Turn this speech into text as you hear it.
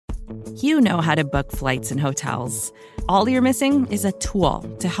You know how to book flights and hotels. All you're missing is a tool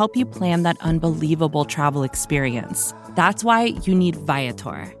to help you plan that unbelievable travel experience. That's why you need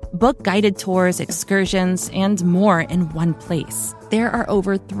Viator. Book guided tours, excursions, and more in one place. There are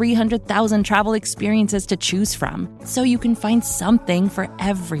over 300,000 travel experiences to choose from, so you can find something for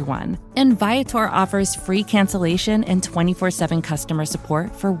everyone. And Viator offers free cancellation and 24/7 customer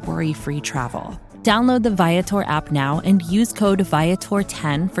support for worry-free travel. Download the Viator app now and use code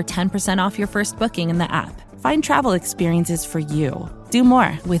Viator10 for 10% off your first booking in the app. Find travel experiences for you. Do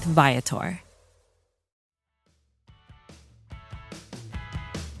more with Viator.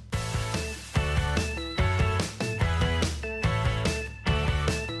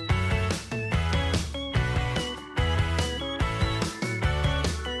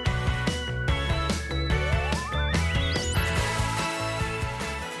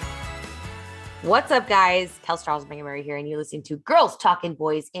 What's up, guys? Kelsey Charles Murray here, and you're listening to Girls Talkin'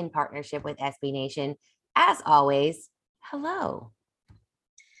 Boys in partnership with SB Nation. As always, hello.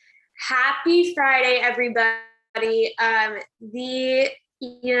 Happy Friday, everybody. The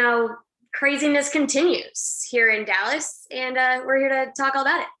craziness continues here in Dallas, and we're here to talk all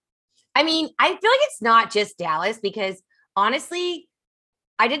about it. I mean, I feel like it's not just Dallas because honestly,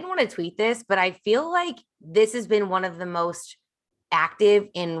 I didn't want to tweet this, but I feel like this has been one of the most active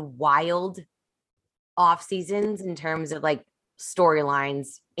and wild off seasons in terms of like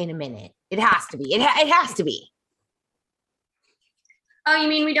storylines in a minute. It has to be. It has to be. Oh, you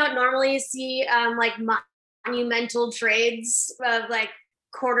mean we don't normally see like monumental trades of like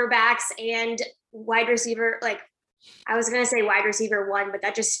quarterbacks and wide receiver? Like I was gonna say wide receiver one, but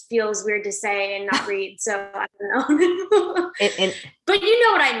that just feels weird to say and not read. So I don't know. But you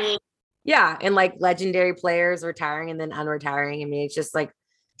know what I mean. Yeah, and like legendary players retiring and then unretiring. I mean, it's just like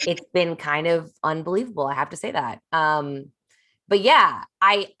it's been kind of unbelievable. I have to say that. But yeah,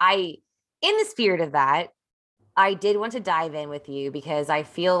 I in the spirit of that, I did want to dive in with you because I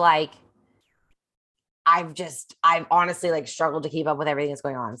feel like I've honestly like struggled to keep up with everything that's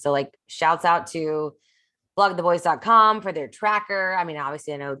going on. So like shouts out to blogtheboys.com for their tracker. I mean,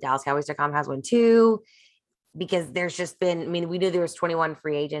 obviously I know DallasCowboys.com has one too, because there's just been, I mean, we knew there was 21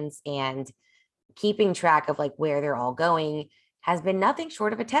 free agents and keeping track of like where they're all going has been nothing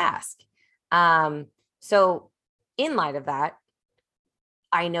short of a task. So in light of that,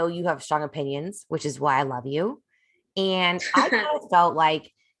 I know you have strong opinions, which is why I love you. And I kind of felt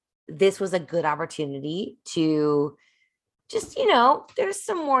like this was a good opportunity to just, there's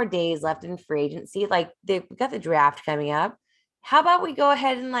some more days left in free agency. Like we got the draft coming up. How about we go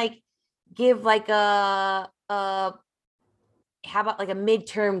ahead and like give like how about like a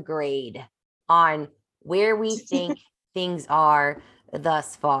midterm grade on where we think things are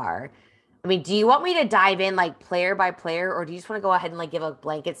thus far? I mean, do you want me to dive in like player by player, or do you just want to go ahead and like give a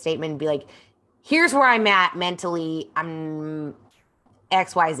blanket statement and be like, here's where I'm at mentally, I'm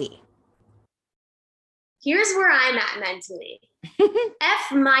XYZ? Here's where I'm at mentally.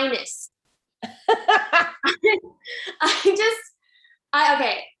 F minus.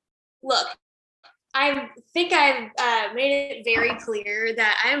 Okay, look, I think I've made it very clear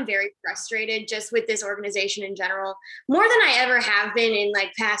that I am very frustrated just with this organization in general, more than I ever have been in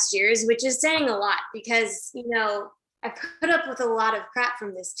like past years, which is saying a lot because, I put up with a lot of crap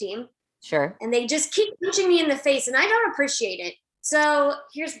from this team. Sure. And they just keep punching me in the face and I don't appreciate it. So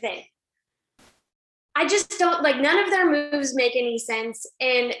here's the thing. I just don't like, none of their moves make any sense.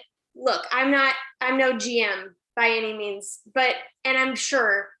 And look, I'm no GM by any means, and I'm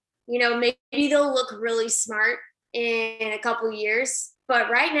sure, maybe they'll look really smart in a couple years, but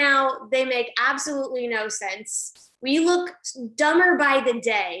right now they make absolutely no sense. We look dumber by the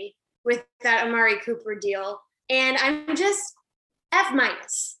day with that Amari Cooper deal. And I'm just F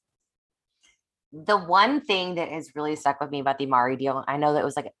minus. The one thing that has really stuck with me about the Amari deal, I know that it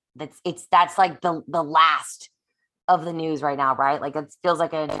was like, that's like the last of the news right now, right? Like it feels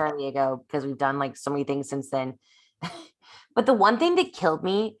like an eternity ago because we've done like so many things since then. But the one thing that killed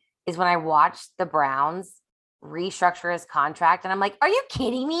me is when I watched the Browns restructure his contract and I'm like, are you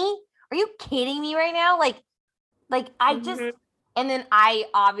kidding me? Are you kidding me right now? Like I just, and then I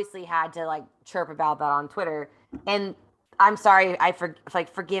obviously had to like chirp about that on Twitter. And I'm sorry,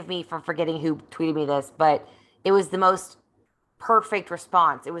 forgive me for forgetting who tweeted me this, but it was the most perfect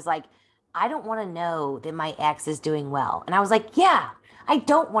response. It was like, I don't want to know that my ex is doing well. And I was like, yeah, I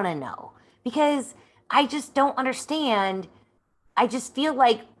don't want to know because I just don't understand. I just feel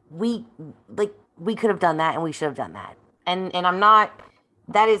like we could have done that and we should have done that. And I'm not,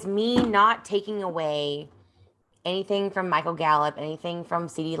 that is me not taking away anything from Michael Gallup, anything from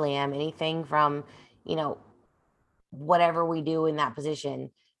CeeDee Lamb, anything from, whatever we do in that position.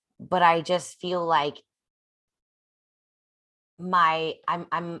 but I just feel like I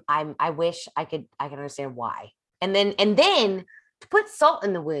wish I could understand why. And then to put salt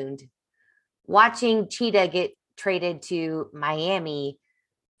in the wound, watching Cheetah get traded to Miami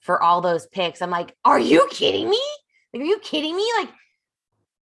for all those picks, I'm like, are you kidding me? Like, are you kidding me? Like,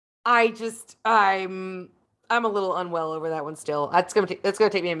 I'm a little unwell over that one still. That's gonna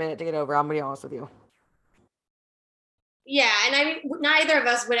take me a minute to get over. I'm gonna be honest with you. Yeah, and I mean, neither of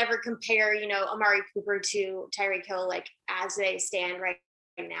us would ever compare, Amari Cooper to Tyreek Hill, like as they stand right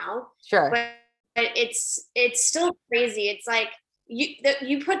now. Sure, but it's still crazy. It's like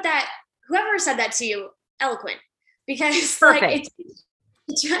you put that. Whoever said that to you, eloquent, because perfect. Like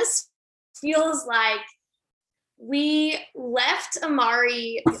it just feels like we left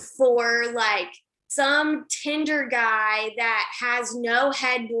Amari for like some Tinder guy that has no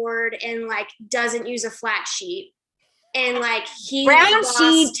headboard and like doesn't use a flat sheet. And like he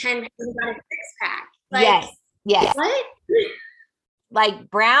lost 10 pounds on a six-pack. Like, yes. What? Like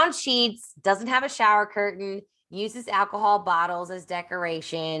brown sheets, doesn't have a shower curtain, uses alcohol bottles as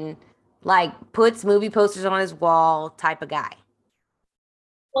decoration, like puts movie posters on his wall type of guy.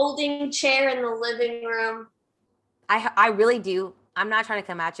 Folding chair in the living room. I really do. I'm not trying to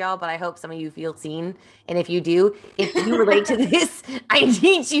come at y'all, but I hope some of you feel seen. And if you do, if you relate to this, I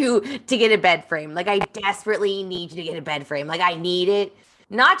need you to get a bed frame. Like I desperately need you to get a bed frame. Like I need it,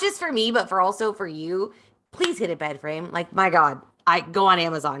 not just for me, but also for you. Please get a bed frame. Like my God, I go on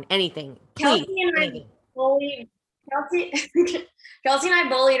Amazon, anything. Please. Kelsey and I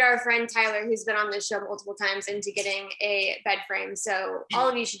bullied our friend Tyler, who's been on this show multiple times, into getting a bed frame. So all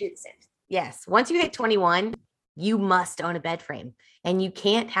of you should do the same. Yes. Once you hit 21, you must own a bed frame, and you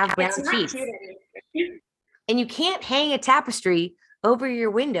can't have brown sheets. And you can't hang a tapestry over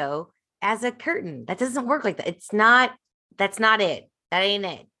your window as a curtain. That doesn't work like that. That's not it. That ain't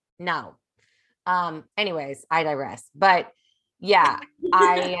it. No. Anyways, I digress. But yeah,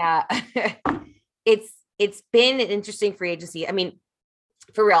 it's been an interesting free agency. I mean,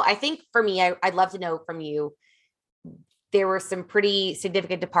 for real. I think for me, I'd love to know from you. There were some pretty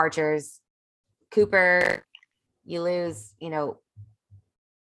significant departures. Cooper, you lose,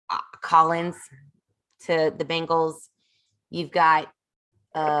 Collins to the Bengals. You've got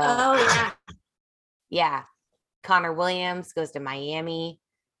yeah. Connor Williams goes to Miami.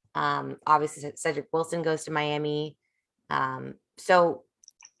 Obviously Cedric Wilson goes to Miami. So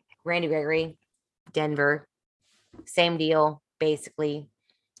Randy Gregory, Denver, same deal, basically.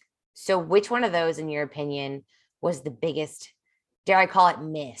 So which one of those, in your opinion, was the biggest, dare I call it,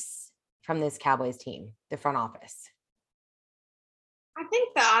 miss from this Cowboys team, the front office? I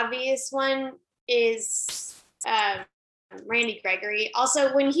think the obvious one is Randy Gregory.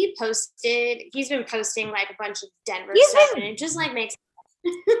 Also, when he's been posting like a bunch of Denver stuff, and it just like makes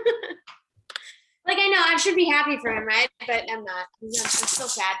like, I know I should be happy for him, right? But I'm not. I'm still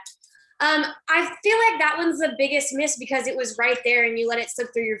sad. I feel like that one's the biggest miss because it was right there and you let it slip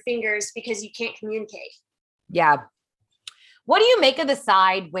through your fingers because you can't communicate. Yeah. What do you make of the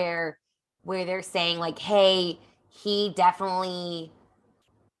side where they're saying like, hey, he definitely,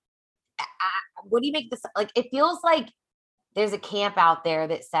 what do you make this? Like, it feels like there's a camp out there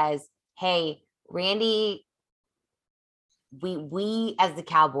that says, hey, Randy, we as the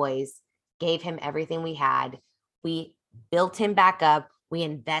Cowboys gave him everything we had. We built him back up. We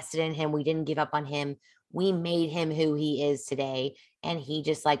invested in him. We didn't give up on him. We made him who he is today. And he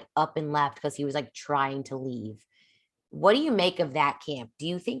just like up and left because he was like trying to leave. What do you make of that camp? Do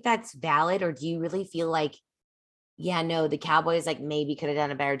you think that's valid, or do you really feel like, yeah, no, the Cowboys like maybe could have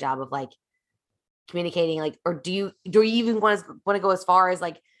done a better job of like communicating, like, or do you even want to go as far as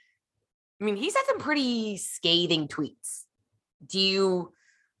like, I mean, he's had some pretty scathing tweets.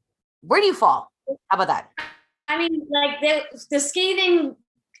 Where do you fall? How about that? I mean, like the scathing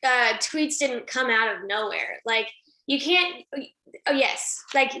tweets didn't come out of nowhere. Like you can't, oh yes,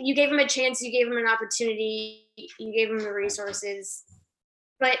 like you gave him a chance, you gave him an opportunity, you gave him the resources,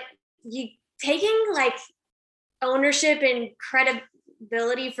 but you taking like ownership and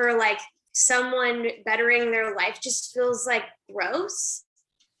credibility for like someone bettering their life just feels like gross.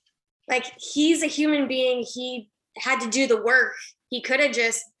 Like he's a human being. He had to do the work. He could have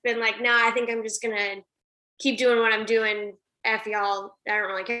just been like, nah, I think I'm just going to keep doing what I'm doing. F y'all. I don't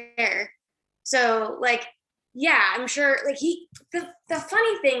really care. So like, yeah, I'm sure like the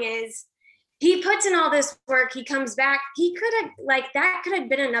funny thing is he puts in all this work. He comes back. He could have like, that could have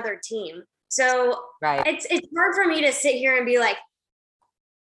been another team. So right. It's hard for me to sit here and be like,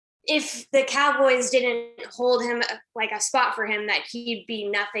 if the Cowboys didn't hold him like a spot for him, that he'd be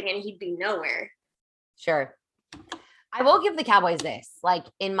nothing and he'd be nowhere. Sure. I will give the Cowboys this. Like,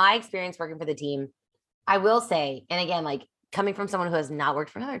 in my experience working for the team, I will say, and again, like coming from someone who has not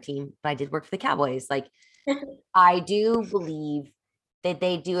worked for another team, but I did work for the Cowboys, like I do believe that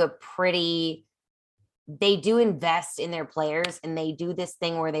they do invest in their players, and they do this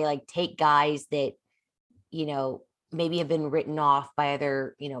thing where they like take guys that, you know, maybe have been written off by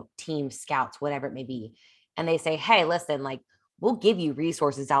other, you know, team scouts, whatever it may be. And they say, hey, listen, like we'll give you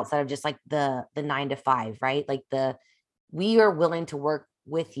resources outside of just like the 9 to 5, right? Like we are willing to work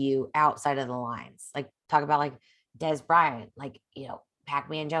with you outside of the lines. Like talk about like Des Bryant, like, you know,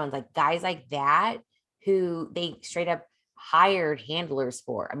 Pac-Man Jones, like guys like that who they straight up hired handlers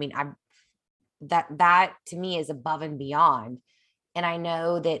for. I mean, that to me is above and beyond. And I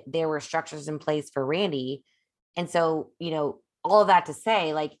know that there were structures in place for Randy. And so, you know, all of that to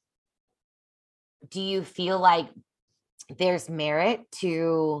say, like, do you feel like there's merit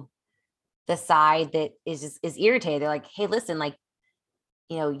to the side that is irritated? They're like, hey, listen, like,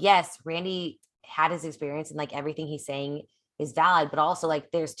 you know, yes, Randy had his experience and like everything he's saying is valid, but also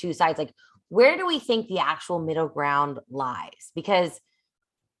like there's two sides. Like, where do we think the actual middle ground lies? Because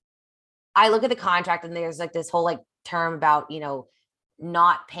I look at the contract and there's like this whole like term about, you know,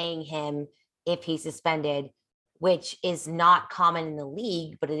 not paying him if he's suspended, which is not common in the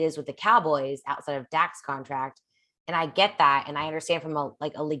league, but it is with the Cowboys outside of Dak's contract. And I get that. And I understand from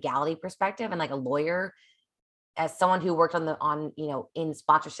a legality perspective and like a lawyer, as someone who worked on, you know, in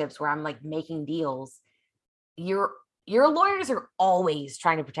sponsorships where I'm like making deals, your lawyers are always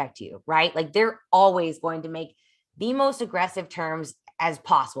trying to protect you, right? Like they're always going to make the most aggressive terms as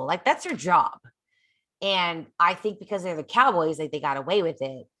possible. Like that's their job. And I think because they're the Cowboys, like they got away with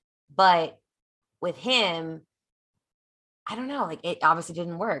it. But with him, I don't know, like it obviously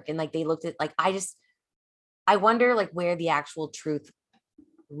didn't work. And like they looked at like, I wonder like where the actual truth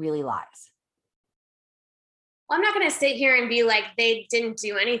really lies. Well, I'm not going to sit here and be like, they didn't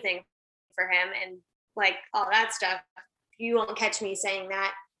do anything for him and like all that stuff. You won't catch me saying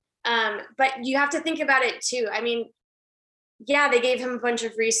that. But you have to think about it too. I mean, yeah, they gave him a bunch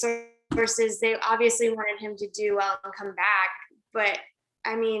of resources. They obviously wanted him to do well and come back. But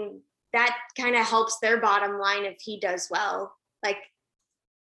I mean, that kind of helps their bottom line if he does well. Like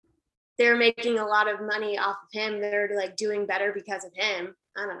they're making a lot of money off of him. They're like doing better because of him.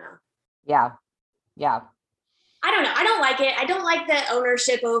 I don't know. Yeah. Yeah. I don't know. I don't like it. I don't like the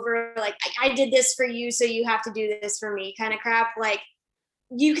ownership over like, I did this for you, so you have to do this for me kind of crap. Like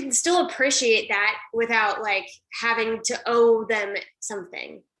you can still appreciate that without like having to owe them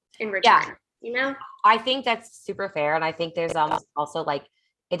something in return, yeah. You know? I think that's super fair. And I think there's also like,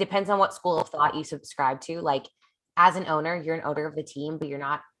 it depends on what school of thought you subscribe to. Like as an owner, you're an owner of the team, but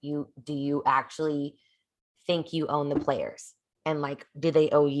do you actually think you own the players? And like, do they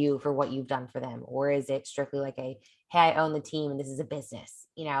owe you for what you've done for them? Or is it strictly like hey, I own the team and this is a business,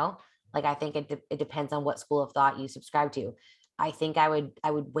 you know? Like, I think it depends on what school of thought you subscribe to. I think I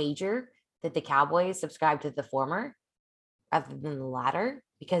would wager that the Cowboys subscribe to the former rather than the latter,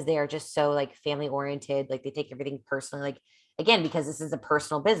 because they are just so like family oriented. Like they take everything personally, like again, because this is a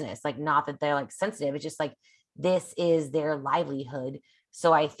personal business, like not that they're like sensitive. It's just like, this is their livelihood.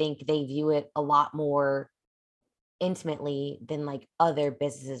 So I think they view it a lot more intimately than like other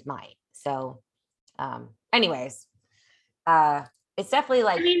businesses might. So anyways, it's definitely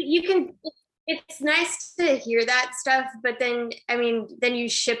like, I mean, it's nice to hear that stuff, but then I mean, then you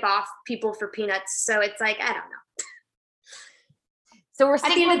ship off people for peanuts, so it's like, I don't know. So we're at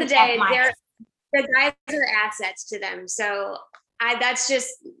the end of the day, the guys are assets to them. So that's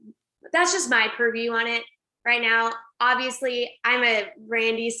just my purview on it right now. Obviously, I'm a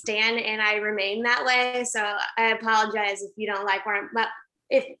Randy stan and I remain that way. So I apologize if you don't like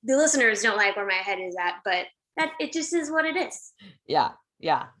if the listeners don't like where my head is at, but that it just is what it is.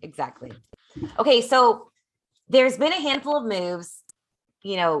 Yeah, exactly. Okay. So there's been a handful of moves,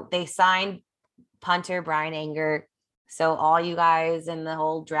 you know, they signed punter Brian Anger. So all you guys in the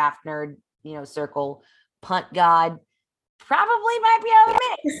whole draft nerd, you know, circle, punt god probably might be out of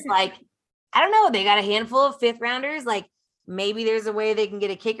the mix. Like, I don't know. They got a handful of 5th rounders. Like maybe there's a way they can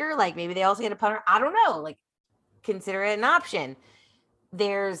get a kicker. Like maybe they also get a punter. I don't know. Like consider it an option.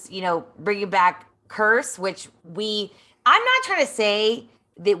 There's, you know, bringing back Curse, which I'm not trying to say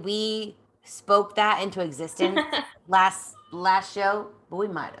that we spoke that into existence last show, but we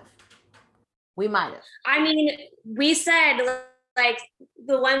might have. I mean, we said like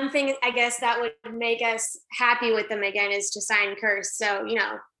the one thing I guess that would make us happy with them again is to sign Curse. So, you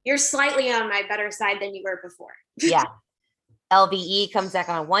know, you're slightly on my better side than you were before. Yeah. LVE comes back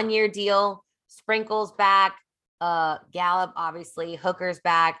on a 1-year deal. Sprinkle's back. Gallup, obviously. Hooker's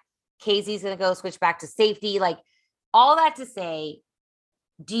back. Casey's going to go switch back to safety. Like all that to say,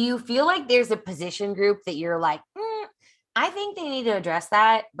 do you feel like there's a position group that you're like, I think they need to address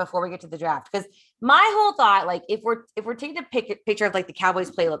that before we get to the draft? Because my whole thought, like, if we're taking a picture of like the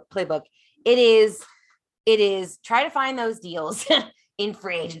Cowboys playbook, it is try to find those deals in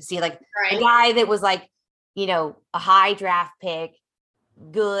free agency, like a guy that was like, a high draft pick,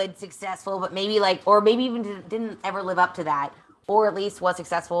 good, successful, but maybe like, or maybe even didn't ever live up to that, or at least was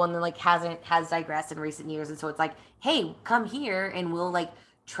successful and then like has digressed in recent years. And so it's like, hey, come here and we'll like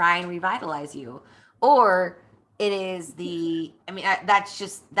try and revitalize you. Or it is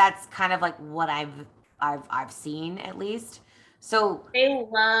that's kind of like what I've seen, at least. So they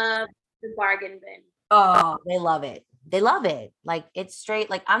love the bargain bin. Oh, they love it. They love it. Like, it's straight.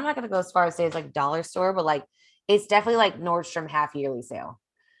 Like, I'm not gonna go as far as say it's like dollar store, but like it's definitely like Nordstrom half yearly sale.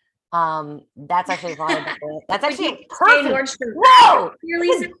 That's actually fine. That's actually a perfect. Nordstrom Whoa!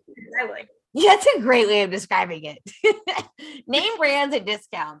 Yearly sale? I would. Yeah, that's a great way of describing it. Name brands and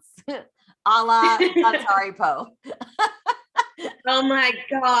discounts, a la Atari Poe. Oh my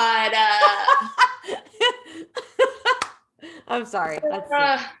God. I'm sorry.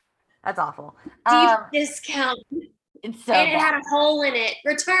 That's awful. Deep discount. It's so and bad. It had a hole in it.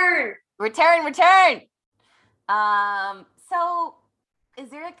 Return. So is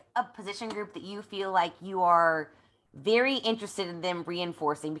there like a position group that you feel like you are very interested in them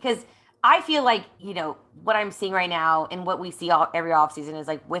reinforcing? Because I feel like, what I'm seeing right now and what we see every offseason is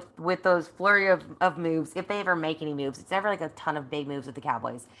like with those flurry of moves, if they ever make any moves, it's never like a ton of big moves with the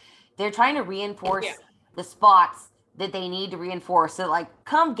Cowboys. They're trying to reinforce the spots that they need to reinforce. So like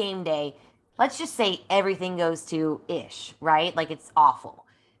come game day, let's just say everything goes to ish, right? Like it's awful.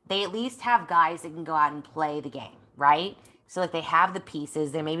 They at least have guys that can go out and play the game, right? So like they have the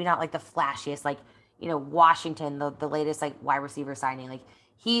pieces. They're maybe not like the flashiest, like, Washington, the latest like wide receiver signing. Like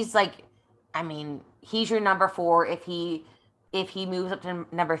he's like, he's your number 4. If he moves up to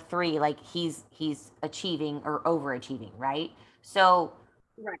number 3, like he's achieving or overachieving, right? So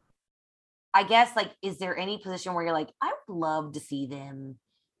right. I guess, like, is there any position where you're like, I would love to see them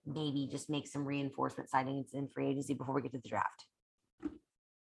maybe just make some reinforcement signings in free agency before we get to the draft?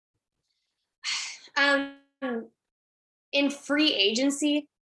 In free agency,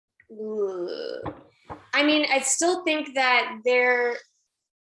 I still think that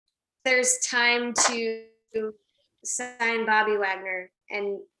there's time to sign Bobby Wagner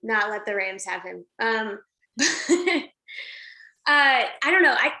and not let the Rams have him. I don't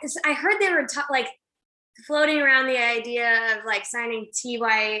know. I heard they were floating around the idea of like signing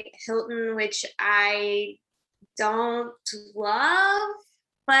T.Y. Hilton, which I don't love.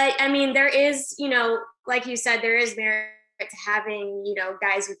 But there is, like you said, there is merit to having,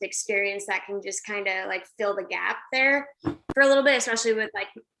 guys with experience that can just kind of like fill the gap there for a little bit, especially with like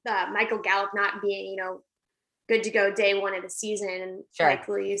Michael Gallup not being, good to go day 1 of the season,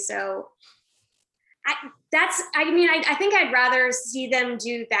 likely. So I think I'd rather see them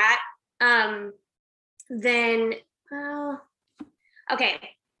do that than, okay.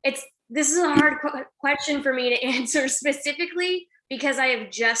 This is a hard question for me to answer specifically because I have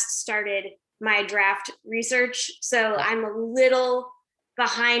just started my draft research. So I'm a little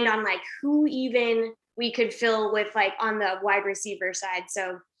behind on like who even we could fill with like on the wide receiver side.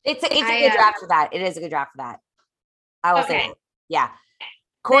 So it's a good draft for that. It is a good draft for that. I will say that. Yeah.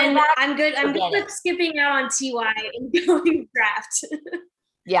 Quarterback, I'm good. I'm good with skipping out on TY and going draft.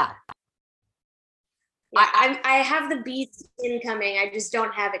 Yeah. I have the beast incoming. I just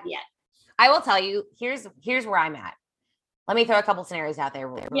don't have it yet. I will tell you, here's where I'm at. Let me throw a couple scenarios out there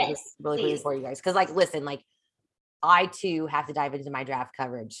really quickly for you guys. Because like, listen, like I too have to dive into my draft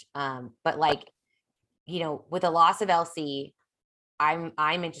coverage. But like, with the loss of LC, I'm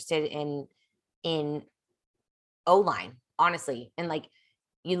interested in O-line, honestly. And like,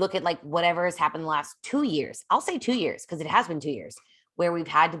 you look at like whatever has happened the last 2 years. I'll say 2 years because it has been 2 years where we've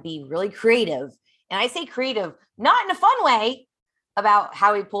had to be really creative. And I say creative, not in a fun way, about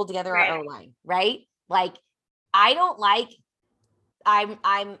how we pulled together our O-line, right? Like, I don't like, I'm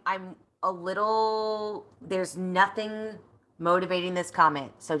a little, there's nothing motivating this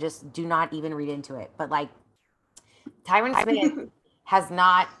comment. So just do not even read into it. But like, Tyron Smith has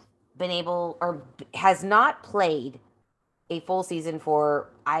not been able or has not played a full season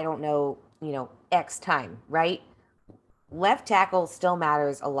for, I don't know, X time, right? Left tackle still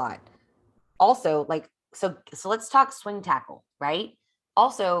matters a lot. Also, like, so let's talk swing tackle, right?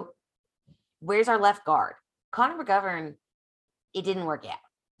 Also, where's our left guard? Connor McGovern, it didn't work out.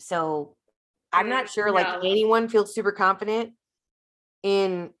 So I'm not sure like anyone feels super confident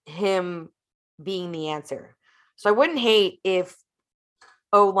in him being the answer. So I wouldn't hate if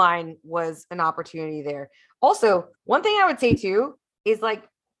O-line was an opportunity there. Also, one thing I would say too is like,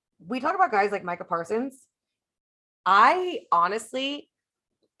 we talk about guys like Micah Parsons. I honestly,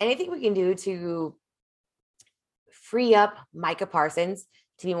 anything we can do to free up Micah Parsons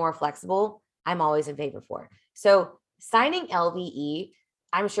to be more flexible, I'm always in favor for. So signing LVE,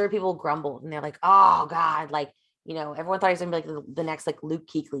 I'm sure people grumbled and they're like, oh God, like, everyone thought he was gonna be like the next like Luke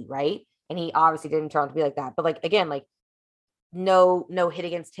Kuechly, right? And he obviously didn't turn out to be like that. But like, again, like no hit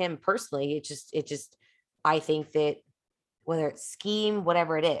against him personally. It just, I think that whether it's scheme,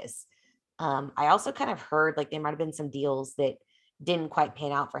 whatever it is, I also kind of heard like there might've been some deals that didn't quite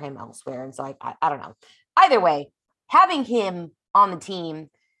pan out for him elsewhere. And so I don't know. Either way, having him on the team,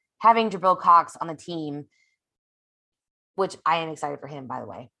 having Jabril Cox on the team, which I am excited for him, by the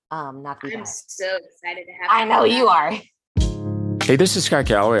way. Not to be I'm biased. so excited to have I know you are. Hey, this is Scott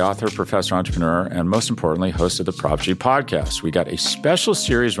Galloway, author, professor, entrepreneur, and most importantly, host of the Prop G podcast. We got a special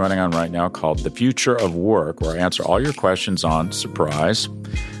series running on right now called The Future of Work, where I answer all your questions on, surprise,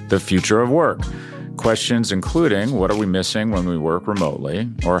 the future of work. Questions including, what are we missing when we work remotely?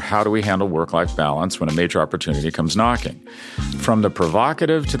 Or how do we handle work-life balance when a major opportunity comes knocking? From the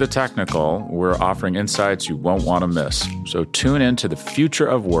provocative to the technical, we're offering insights you won't want to miss. So tune in to The Future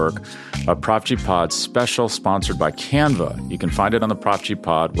of Work, a Prop G Pod special sponsored by Canva. You can find it on the Prop G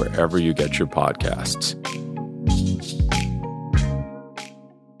Pod wherever you get your podcasts.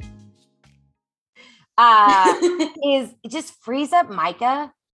 Is it just frees up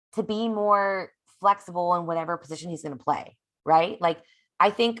Micah to be more flexible in whatever position he's going to play, right? Like, I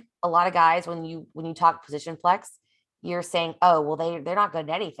think a lot of guys, when you talk position flex, you're saying, oh, well, they're not good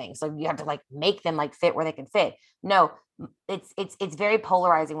at anything, so you have to like make them like fit where they can fit. No, it's very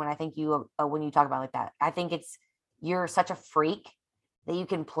polarizing when I think when you talk about like that. I think you're such a freak that you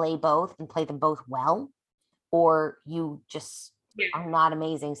can play both and play them both well, or you just are not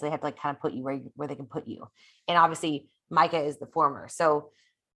amazing, so they have to like kind of put you where they can put you. And obviously Micah is the former. So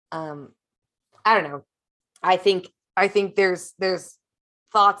I don't know. I think there's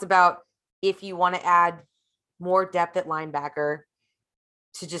thoughts about if you want to add more depth at linebacker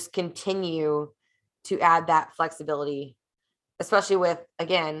to just continue to add that flexibility, especially with,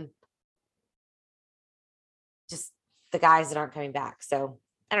 again, just the guys that aren't coming back. So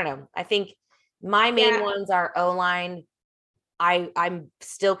I don't know. I think my main ones are O-line. I'm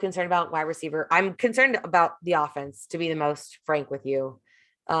still concerned about wide receiver. I'm concerned about the offense, to be the most frank with you.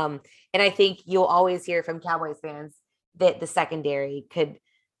 And I think you'll always hear from Cowboys fans that the secondary could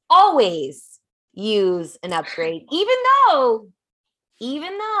always use an upgrade, even though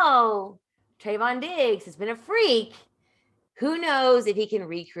Trayvon Diggs has been a freak. Who knows if he can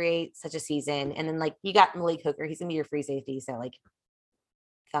recreate such a season? And then like you got Malik Hooker, he's gonna be your free safety. So like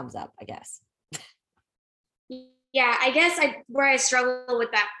thumbs up, I guess. Yeah, I guess where I struggle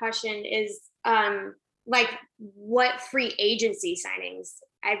with that question is like what free agency signings.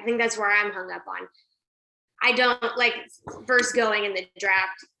 I think that's where I'm hung up on. I don't like first going in the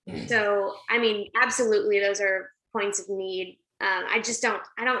draft. So, I mean, absolutely, those are points of need. I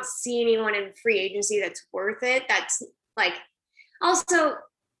don't see anyone in free agency that's worth it. That's like, also,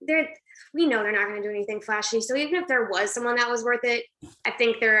 we know they're not going to do anything flashy. So even if there was someone that was worth it, I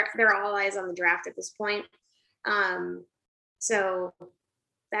think they're all eyes on the draft at this point. So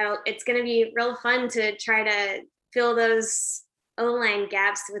it's going to be real fun to try to fill those O-line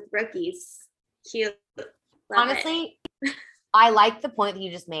gaps with rookies. Cute. Love Honestly, I like the point that you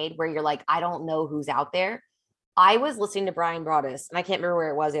just made where you're like, I don't know who's out there. I was listening to Brian Broaddus, and I can't remember where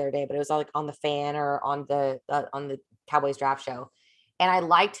it was the other day, but it was like on the Fan or on the Cowboys draft show. And I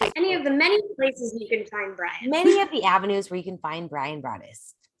liked any of the many places you can find Brian. Many of the avenues where you can find Brian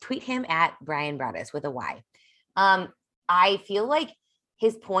Broaddus. Tweet him at Brian Broaddus with a Y. I feel like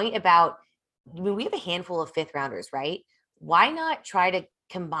his point about, I mean, we have a handful of fifth rounders, right? Why not try to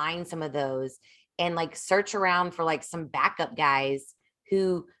combine some of those and like search around for like some backup guys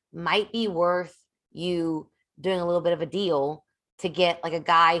who might be worth you doing a little bit of a deal to get like a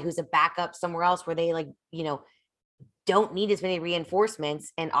guy who's a backup somewhere else where they like, don't need as many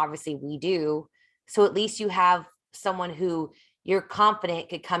reinforcements. And obviously we do. So at least you have someone who you're confident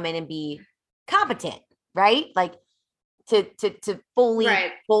could come in and be competent, right? Like to fully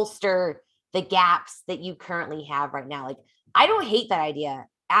bolster the gaps that you currently have right now. Like, I don't hate that idea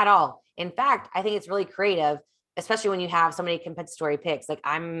at all. In fact, I think it's really creative, especially when you have so many compensatory picks. Like,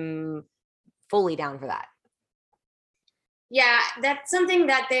 I'm fully down for that. Yeah, that's something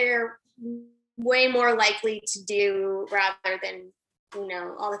that they're way more likely to do rather than,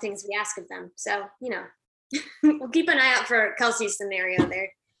 all the things we ask of them. So, we'll keep an eye out for Kelsey's scenario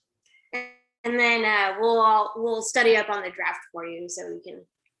there. And then we'll study up on the draft for you so we can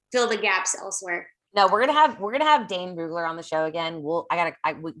fill the gaps elsewhere. No, we're gonna have Dane Brugler on the show again. We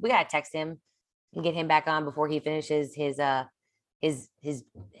gotta text him and get him back on before he finishes his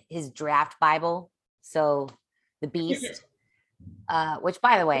draft Bible. So the Beast, which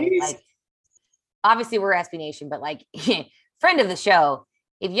by the way, like obviously we're SB Nation, but like friend of the show,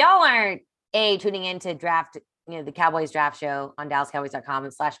 if y'all aren't tuning into draft, the Cowboys draft show on DallasCowboys.com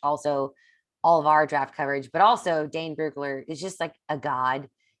 / also all of our draft coverage, but also Dane Brugler is just like a god.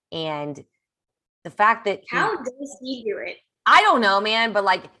 And the fact that how does he do it? I don't know, man, but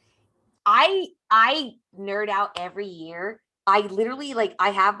like I nerd out every year. I literally I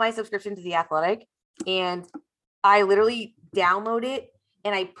have my subscription to The Athletic and I literally download it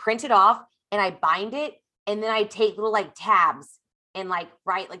and I print it off and I bind it and then I take little tabs and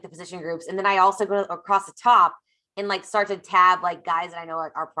write the position groups, and then I also go across the top and start to tab guys that I know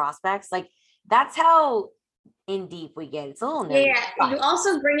are prospects. That's how in deep we get. It's a little nerdy. Yeah, you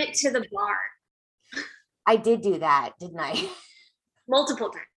also bring it to the bar. I did do that, didn't I?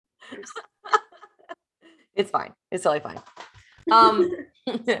 Multiple times. It's fine. It's totally fine.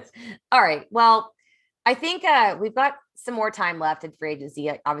 All right. Well, I think we've got some more time left in free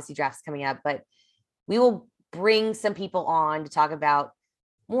agency. Obviously, draft's coming up, but we will bring some people on to talk about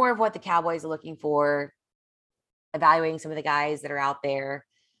more of what the Cowboys are looking for, evaluating some of the guys that are out there.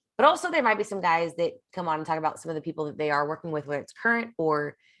 But also there might be some guys that come on and talk about some of the people that they are working with, whether it's current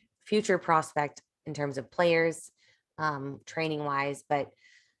or future prospect in terms of players, training wise. But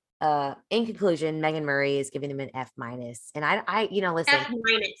in conclusion, Megan Murray is giving them an F-. And I listen, F-.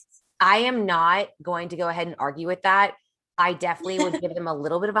 I am not going to go ahead and argue with that. I definitely would give them a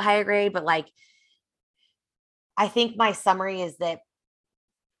little bit of a higher grade, but I think my summary is that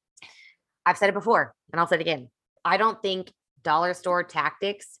I've said it before and I'll say it again. I don't think dollar store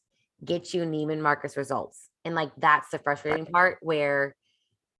tactics get you Neiman Marcus results. And that's the frustrating part where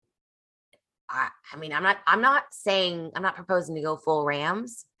I'm not proposing to go full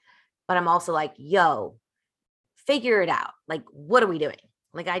Rams, but I'm also yo, figure it out. What are we doing?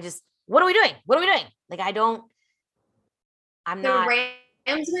 What are we doing? What are we doing? The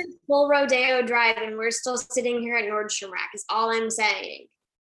Rams went full Rodeo Drive and we're still sitting here at Nordstrom Rack is all I'm saying.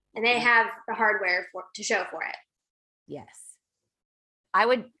 And they have the hardware to show for it. Yes. I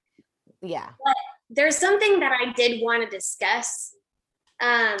would. Yeah. But there's something that I did want to discuss.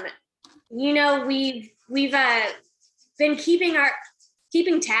 We've been keeping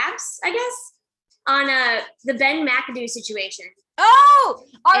tabs, I guess, on the Ben McAdoo situation. Oh,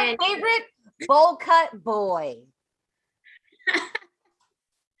 our favorite bowl cut boy.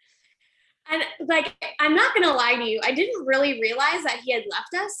 And I'm not gonna lie to you, I didn't really realize that he had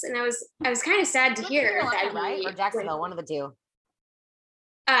left us, and I was kind of sad to hear that. Right? Or Jacksonville, one of the two.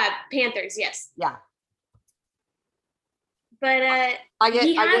 Panthers, yes. Yeah. But I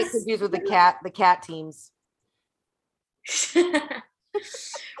get confused with the cat teams.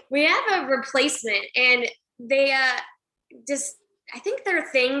 We have a replacement, and they I think their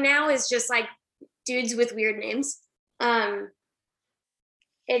thing now is just dudes with weird names.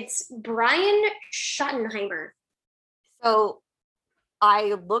 It's Brian Schottenheimer. So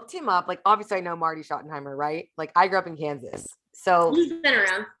I looked him up. Obviously I know Marty Schottenheimer, right? I grew up in Kansas. So he's been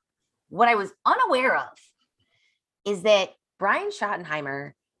around. What I was unaware of is that Brian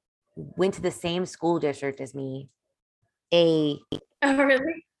Schottenheimer went to the same school district as me. Oh,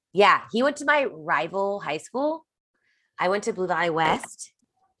 really? Yeah. He went to my rival high school. I went to Blue Valley West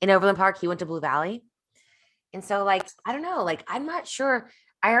in Overland Park. He went to Blue Valley. And so I don't know, I'm not sure.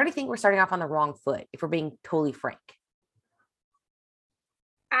 I already think we're starting off on the wrong foot, if we're being totally frank.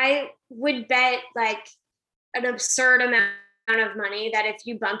 I would bet an absurd amount of money that if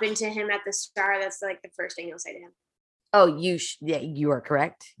you bump into him at the Star, that's the first thing you'll say to him. Oh, you are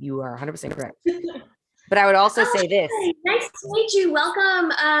correct. You are 100% correct. But I would also say this. Nice to meet you.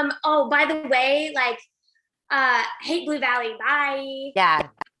 Welcome. Oh, by the way, hate Blue Valley. Bye. Yeah.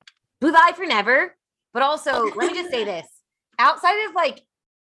 Blue Valley for never. But also, let me just say this. Outside of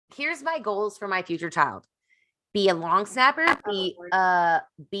here's my goals for my future child. Be a long snapper,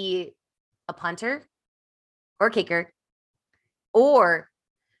 be a punter or kicker, or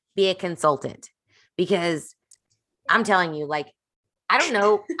be a consultant. Because I'm telling you, I don't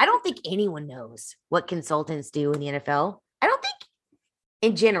know. I don't think anyone knows what consultants do in the NFL. I don't think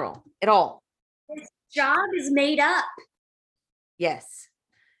in general at all. His job is made up. Yes.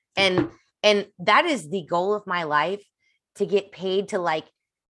 And that is the goal of my life, to get paid to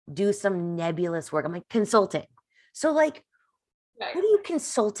do some nebulous work. I'm consultant. So what are you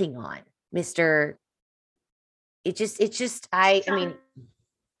consulting on, Mr. It's just, I mean,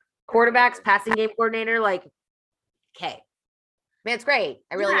 quarterbacks, passing game coordinator, okay. Man, it's great.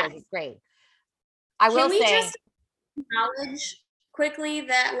 I really is. It's great. I will Can we say, just acknowledge quickly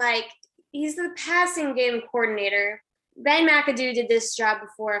that, like, he's the passing game coordinator. Ben McAdoo did this job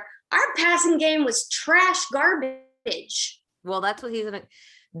before. Our passing game was trash garbage. well, that's what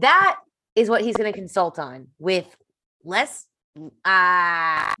that is what he's going to consult on with less. Ben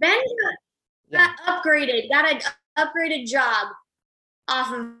Yeah. got an upgraded job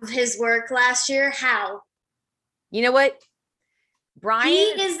off of his work last year. How? You know what?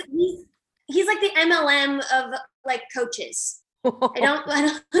 Brian He's like the MLM of like coaches. I don't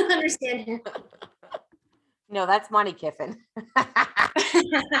understand him. No, that's Monty Kiffin.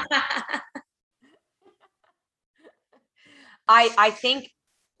 I think,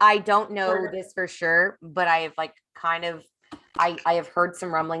 I don't know this for sure, but I have like kind of, I have heard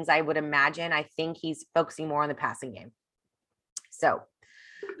some rumblings. I would imagine, I think he's focusing more on the passing game. So,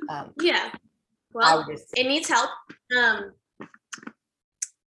 yeah, well, it needs help.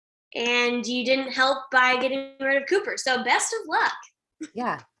 And you didn't help by getting rid of Cooper. So best of luck.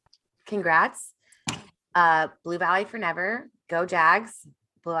 Yeah. Congrats. Blue Valley for never. Go Jags.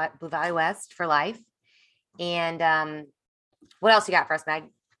 Blue Valley West for life. And what else you got for us, Meg?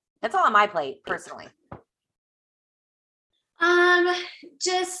 That's all on my plate, personally.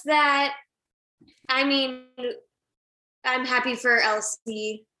 Just that, I mean, I'm happy for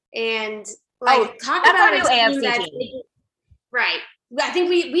Elsie and like talk about a new AFC team. Right. I think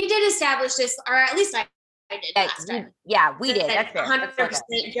we did establish this, or at least I did last time. Yeah, we did. That's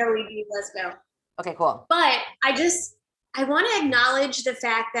 100% Joey B, let's go. Okay, cool. But I want to acknowledge the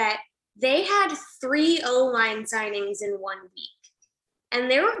fact that they had 3 O-line signings in 1 week. And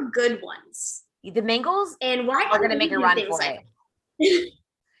they were good ones. The Bengals and why are going to make a run for it.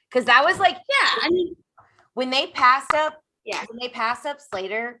 Because that was like, yeah, I mean, when they passed up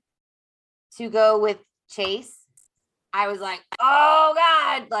Slater to go with Chase, I was like, oh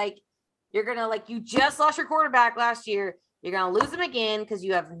God, like you're going to, like, you just lost your quarterback last year. You're going to lose him again because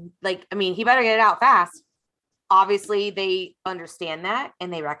you have, like, I mean, he better get it out fast. Obviously, they understand that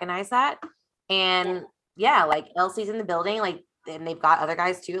and they recognize that. And yeah, like Elsie's in the building, like, and they've got other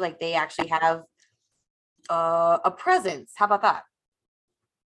guys too. Like they actually have a presence. How about that?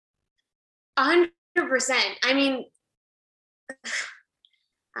 100%. I mean,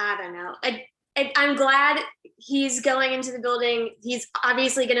 I don't know. I'm glad he's going into the building. He's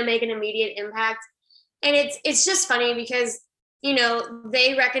obviously going to make an immediate impact. And it's just funny because, you know,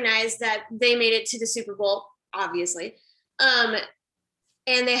 they recognize that they made it to the Super Bowl, obviously.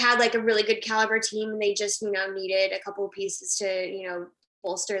 And they had like a really good caliber team and they just, you know, needed a couple of pieces to, you know,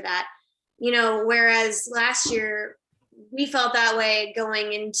 bolster that, you know, whereas last year we felt that way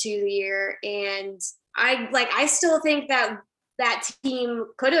going into the year. And I still think that team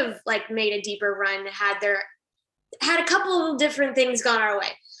could have like made a deeper run had a couple of different things gone our way.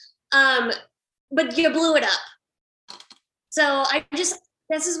 But you blew it up. So this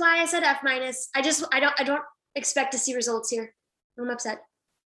is why I said F-. I don't expect to see results here. I'm upset.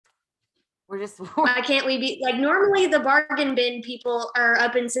 Why can't we be like, normally the bargain bin people are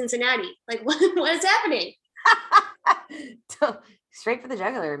up in Cincinnati? Like what is happening? Straight for the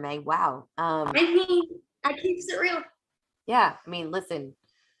jugular, Meg. Wow. I mean, I keeps it real. Yeah. I mean, listen,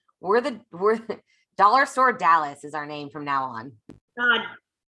 we're the Dollar Store Dallas is our name from now on. God,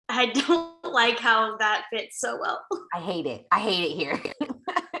 I don't like how that fits so well. I hate it here.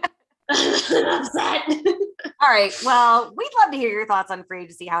 I'm upset. All right. Well, we'd love to hear your thoughts on free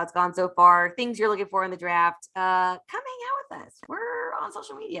agency, how it's gone so far, things you're looking for in the draft. Come hang out with us. We're on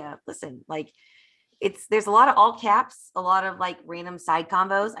social media. Listen, like there's a lot of all caps, a lot of like random side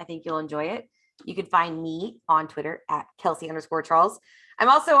combos. I think you'll enjoy it. You can find me on Twitter at Kelsey_Charles. I'm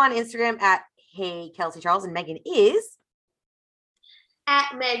also on Instagram at Hey Kelsey Charles, and Megan is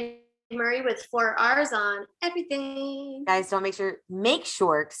at Meg Murray with 4 R's on everything. Guys, don't make sure,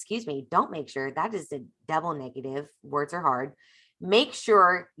 that is a double negative. Words are hard. Make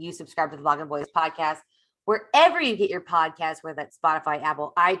sure you subscribe to the Talkin Boys podcast, wherever you get your podcast, whether that's Spotify,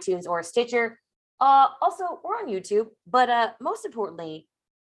 Apple, iTunes, or Stitcher. Also, we're on YouTube, but most importantly,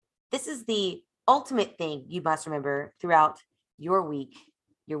 this is the ultimate thing you must remember throughout your week,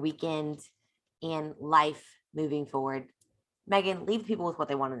 your weekend, and life moving forward. Megan, leave people with what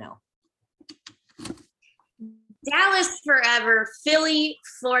they want to know. Dallas forever, Philly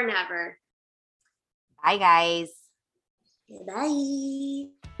for never. Bye, guys. Bye.